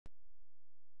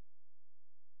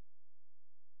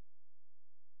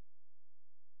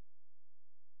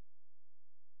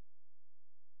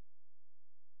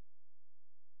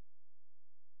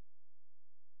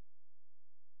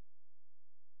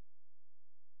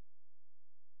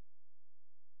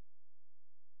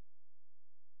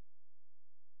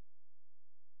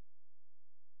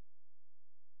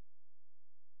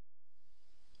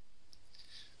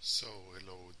So,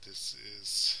 hello, this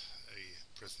is a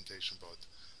presentation about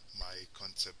my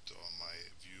concept or my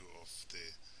view of the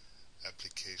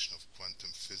application of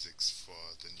quantum physics for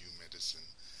the new medicine.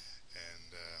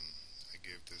 And I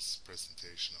gave this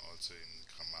presentation also in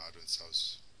Gramado in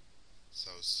South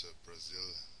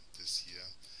Brazil this year.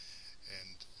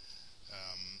 And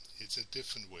it's a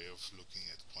different way of looking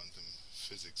at quantum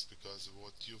physics, because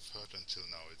what you've heard until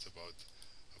now, it's about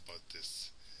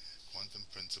this quantum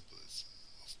principle is,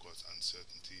 of course,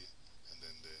 uncertainty, and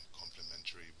then the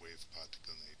complementary wave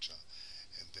particle nature.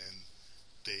 And then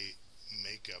they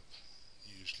make up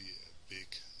usually a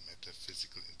big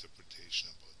metaphysical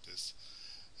interpretation about this,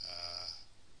 uh,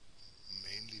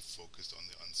 mainly focused on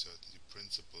the uncertainty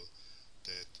principle,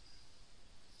 that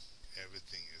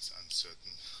everything is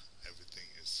uncertain,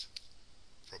 everything is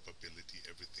probability,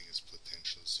 everything is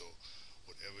potential. So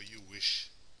whatever you wish,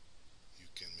 you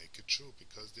can make it true,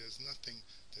 because there's nothing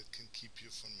that can keep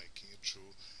you from making it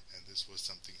true. And this was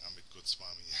something Amit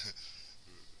Goswami,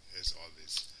 as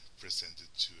always,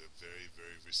 presented to a very,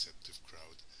 very receptive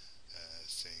crowd,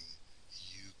 saying,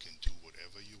 you can do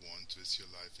whatever you want with your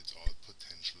life, it's all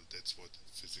potential. That's what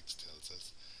physics tells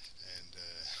us. And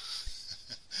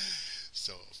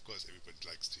so, of course, everybody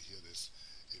likes to hear this.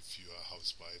 If you are a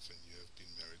housewife and you have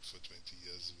been married for 20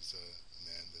 years with a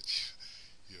man that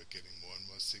you are getting more and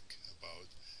more sick about,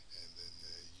 and then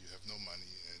you have no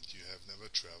money and you have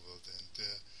never traveled, and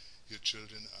your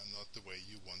children are not the way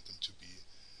you want them to be.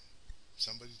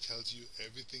 Somebody tells you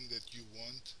everything that you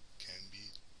want can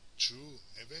be true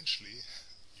eventually.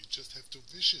 You just have to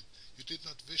wish it. You did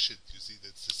not wish it. You see,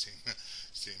 that's the same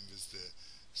same with the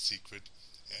secret.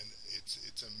 And it's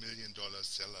 $1 million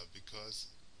seller, because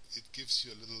it gives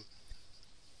you a little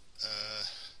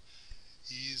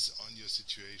ease on your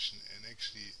situation. And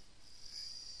actually,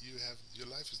 your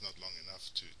life is not long enough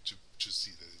to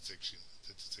see that it's actually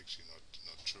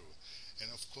not true.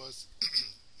 And of course,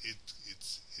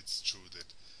 it's true that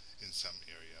in some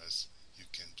areas you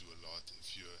can do a lot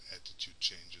if your attitude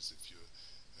changes,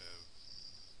 uh,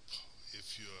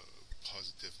 if your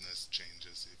positiveness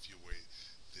changes, if your way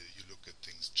you look at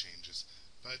things changes.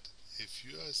 But if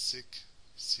you are sick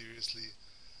seriously,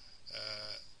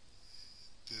 uh,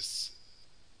 this,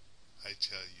 I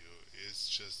tell you, it's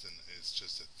just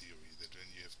a theory, that when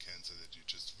you have cancer, that you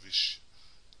just wish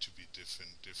to be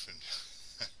different,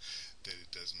 that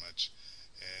it does much.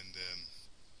 And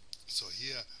so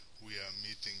here we are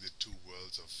meeting the two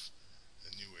worlds of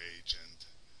the new age and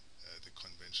the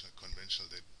conventional,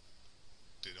 that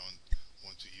they don't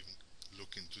want to even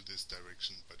look into this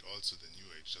direction, but also the new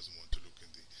age doesn't want to look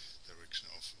in the direction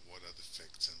of what are the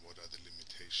facts and what are the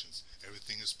limitations.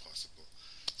 Everything is possible.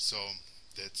 So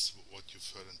that's what you've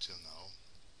heard until now.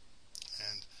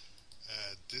 And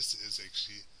this is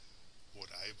actually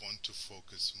what I want to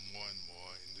focus more and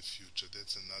more in the future.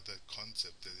 That's another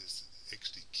concept that is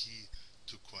actually key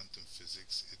to quantum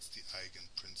physics. It's the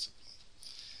Eigen Principle.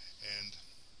 And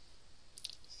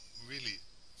really,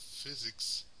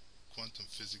 quantum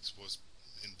physics was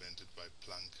invented by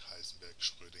Planck, Heisenberg,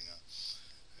 Schrödinger.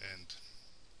 And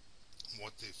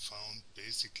what they found,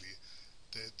 basically,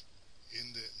 that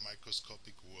in the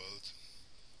microscopic world,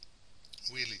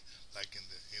 really, like in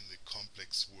the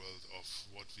complex world of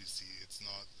what we see, it's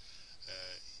not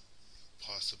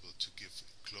possible to give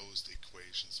closed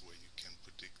equations where you can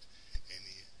predict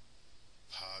any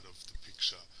part of the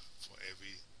picture for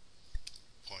every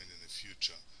point in the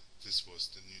future. This was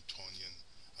the Newtonian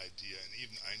idea, and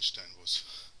even Einstein was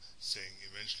saying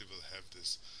eventually we'll have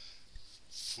this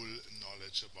full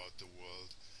knowledge about the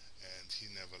world. And he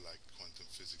never liked quantum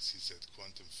physics. He said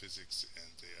quantum physics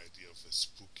and the idea of a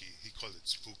spooky, he called it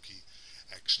spooky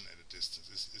action at a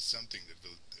distance, is something that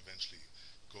will eventually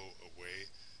go away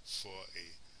for a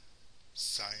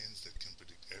science that can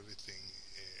predict everything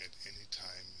at any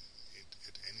time,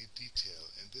 at any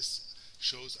detail. And this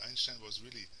shows Einstein was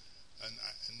really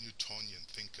a Newtonian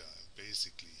thinker.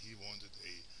 Basically, he wanted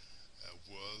a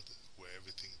world where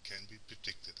everything can be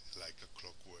predicted like a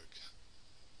clockwork.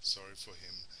 Sorry for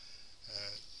him.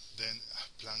 Then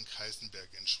Planck,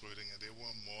 Heisenberg, and Schrödinger, they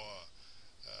were more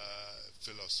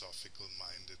philosophical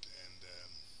minded, and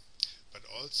but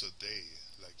also they,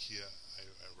 like here,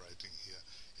 I'm writing here,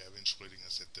 Erwin Schrödinger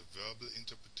said, the verbal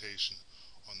interpretation,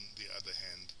 on the other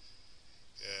hand,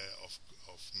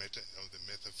 of the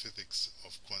metaphysics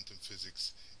of quantum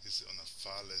physics is on a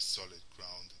far less solid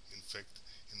ground. In fact,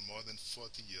 in more than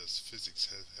 40 years, physics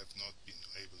have not been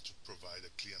able to provide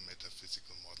a clear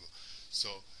metaphysical model. So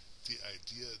the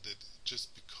idea that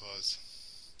just because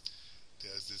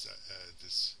there's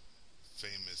this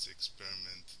famous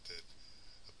experiment that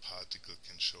a particle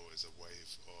can show as a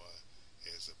wave, or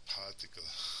as a particle,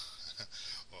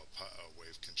 or a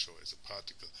wave can show as a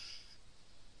particle,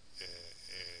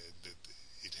 that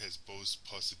it has both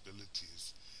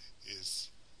possibilities, is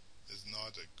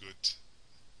not a good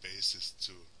basis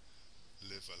to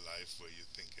live a life where you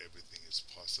think everything is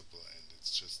possible and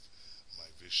it's just my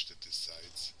wish that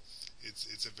decides.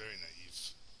 It's a very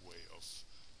naive way of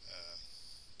uh,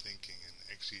 thinking. And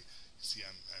actually, you see,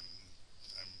 I'm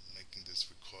making this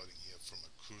recording here from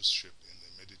a cruise ship in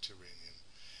the Mediterranean,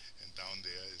 and down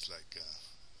there is like a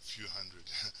few hundred,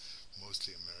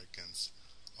 mostly Americans,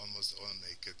 almost all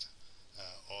naked,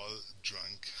 all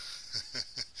drunk,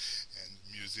 and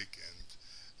music, and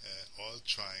all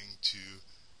trying to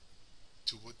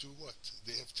do what?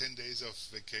 They have 10 days of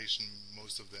vacation,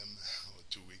 most of them, or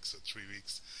 2 weeks or 3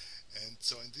 weeks, and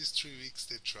so in these 3 weeks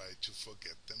they try to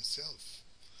forget themselves.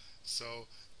 So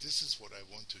this is what I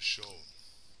want to show.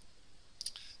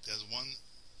 There's one.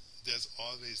 There's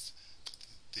always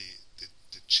the,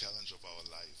 the challenge of our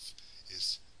life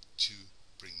is to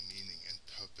bring meaning and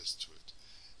purpose to it.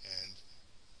 And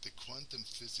the quantum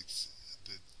physics,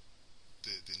 the,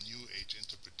 the new age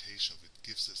interpretation of it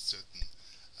gives a certain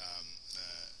um,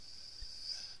 uh,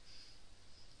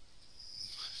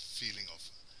 feeling of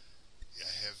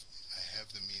I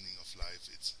have the meaning of life.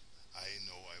 It's I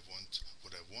know I want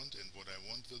what I want, and what I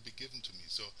want will be given to me.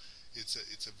 So it's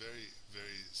a very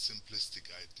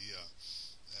simplistic idea,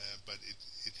 but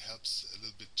it helps a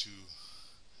little bit to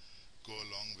go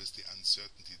along with the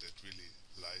uncertainty that really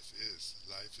life is.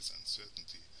 Life is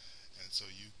uncertainty, and so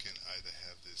you can either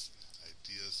have these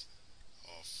ideas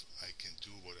of I can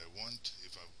do what I want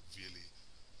if I really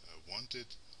want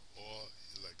it, or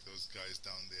like those guys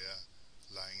down there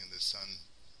lying in the sun,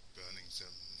 burning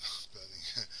some, burning,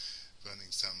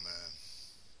 burning some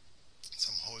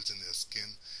holes in their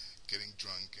skin, getting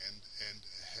drunk, and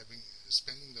having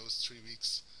spending those 3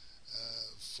 weeks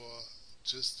for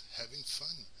just having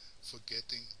fun,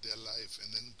 forgetting their life,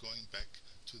 and then going back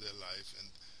to their life.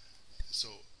 And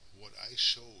so what I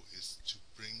show is to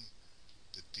bring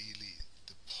the daily,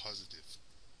 the positive,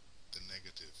 the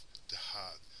negative, the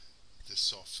hard, the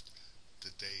soft,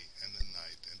 the day and the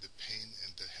night, and the pain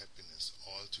and the happiness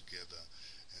all together.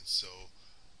 And so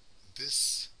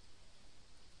this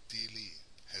daily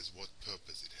has what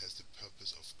purpose? It has the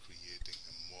purpose of creating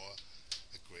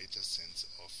a greater sense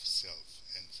of self.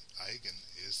 And Eigen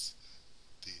is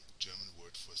the German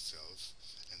word for self,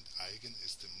 and Eigen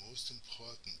is the most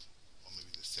important, or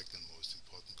maybe the second most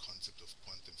important concept of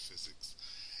quantum physics.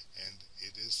 And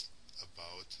it is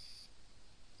about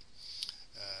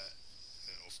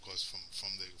of course,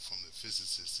 from the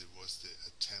physicists, it was the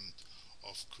attempt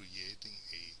of creating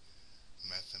a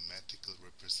mathematical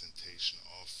representation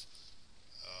of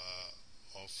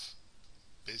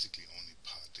basically only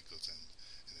particles, and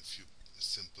a few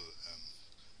simple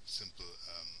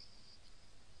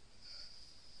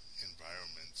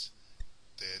environments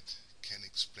that can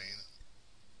explain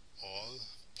all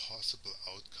possible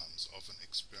outcomes of an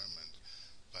experiment.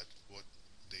 But what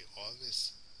they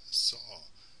always saw,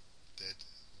 that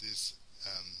this,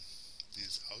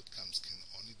 these outcomes can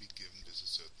only be given with a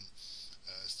certain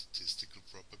statistical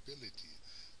probability.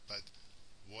 But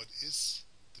what is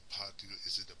the particle?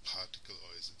 Is it a particle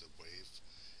or is it a wave?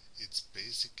 It's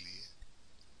basically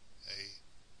a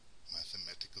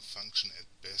mathematical function at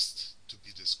best to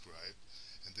be described,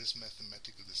 and this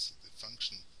mathematical the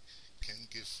function can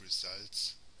give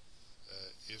results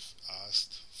if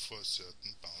asked for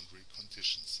certain boundary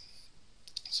conditions.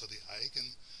 So the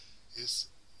eigen is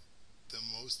the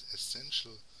most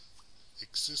essential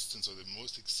existence, or the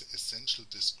most essential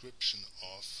description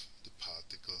of the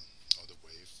particle or the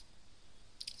wave,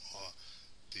 or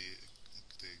the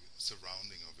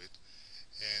surrounding of it.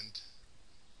 And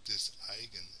this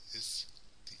eigen is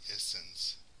the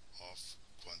essence of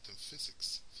quantum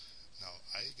physics. Now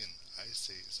eigen, I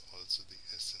say, is also the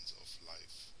essence of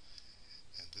life.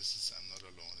 And this is, I'm not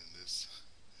alone in this.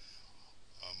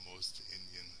 Most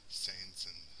Indian saints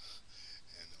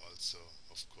and also,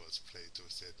 of course, Plato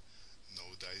said,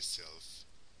 know thyself,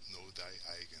 know thy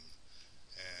eigen.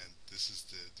 And this is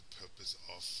the purpose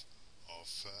of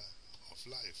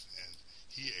life. And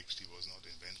he actually was not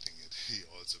inventing it. He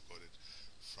also got it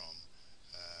from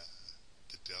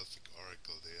the Delphic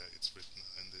oracle. There it's written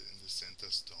in the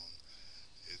center stone.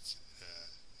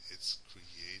 It's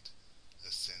create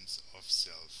a sense of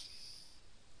self.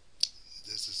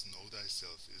 This is know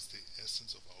thyself, is the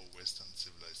essence of our Western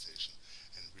civilization.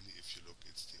 And really, if you look,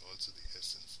 it's also the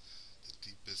essence, the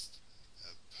deepest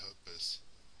purpose,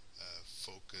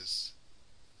 focus,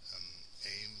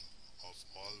 aim of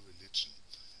all religion.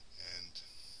 And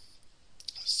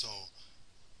so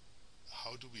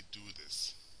how do we do do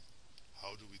this?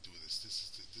 How do we do this?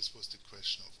 This was the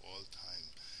question of all time,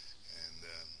 and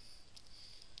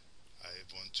I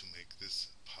want to make this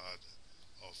part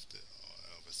of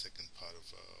a second part of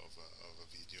a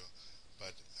video,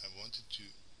 but I wanted to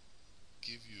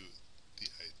give you the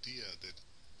idea that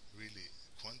really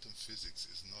quantum physics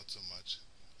is not so much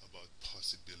about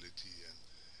possibility and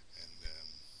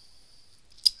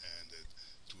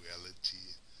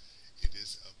duality. It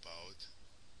is about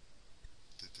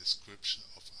the description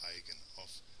of eigen, of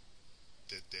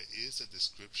that there is a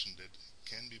description that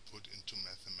can be put into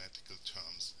mathematical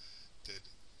terms that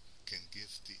can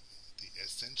give the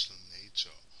essential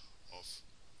nature of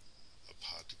a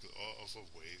particle or of a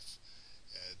wave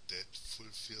that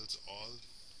fulfills all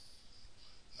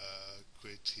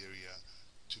criteria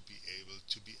to be able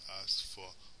to be asked for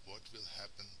what will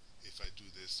happen if I do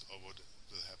this, or what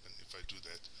will happen if I do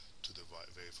that to the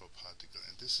wave or particle.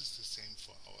 And this is the same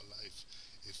for our life.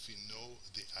 If we know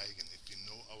the eigen, if we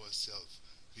know ourselves,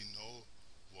 we know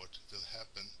what will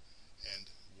happen and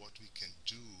what we can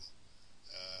do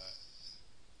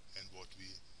and what we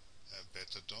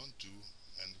better don't do,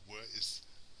 and where is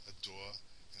a door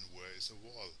and where is a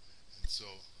wall. And so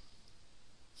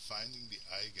finding the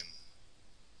eigen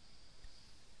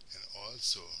and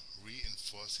also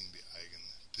reinforcing the eigen,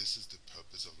 this is the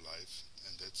purpose of life,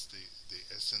 and that's the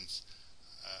essence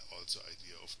also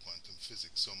idea of quantum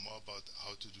physics. So more about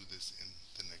how to do this in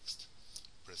the next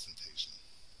presentation.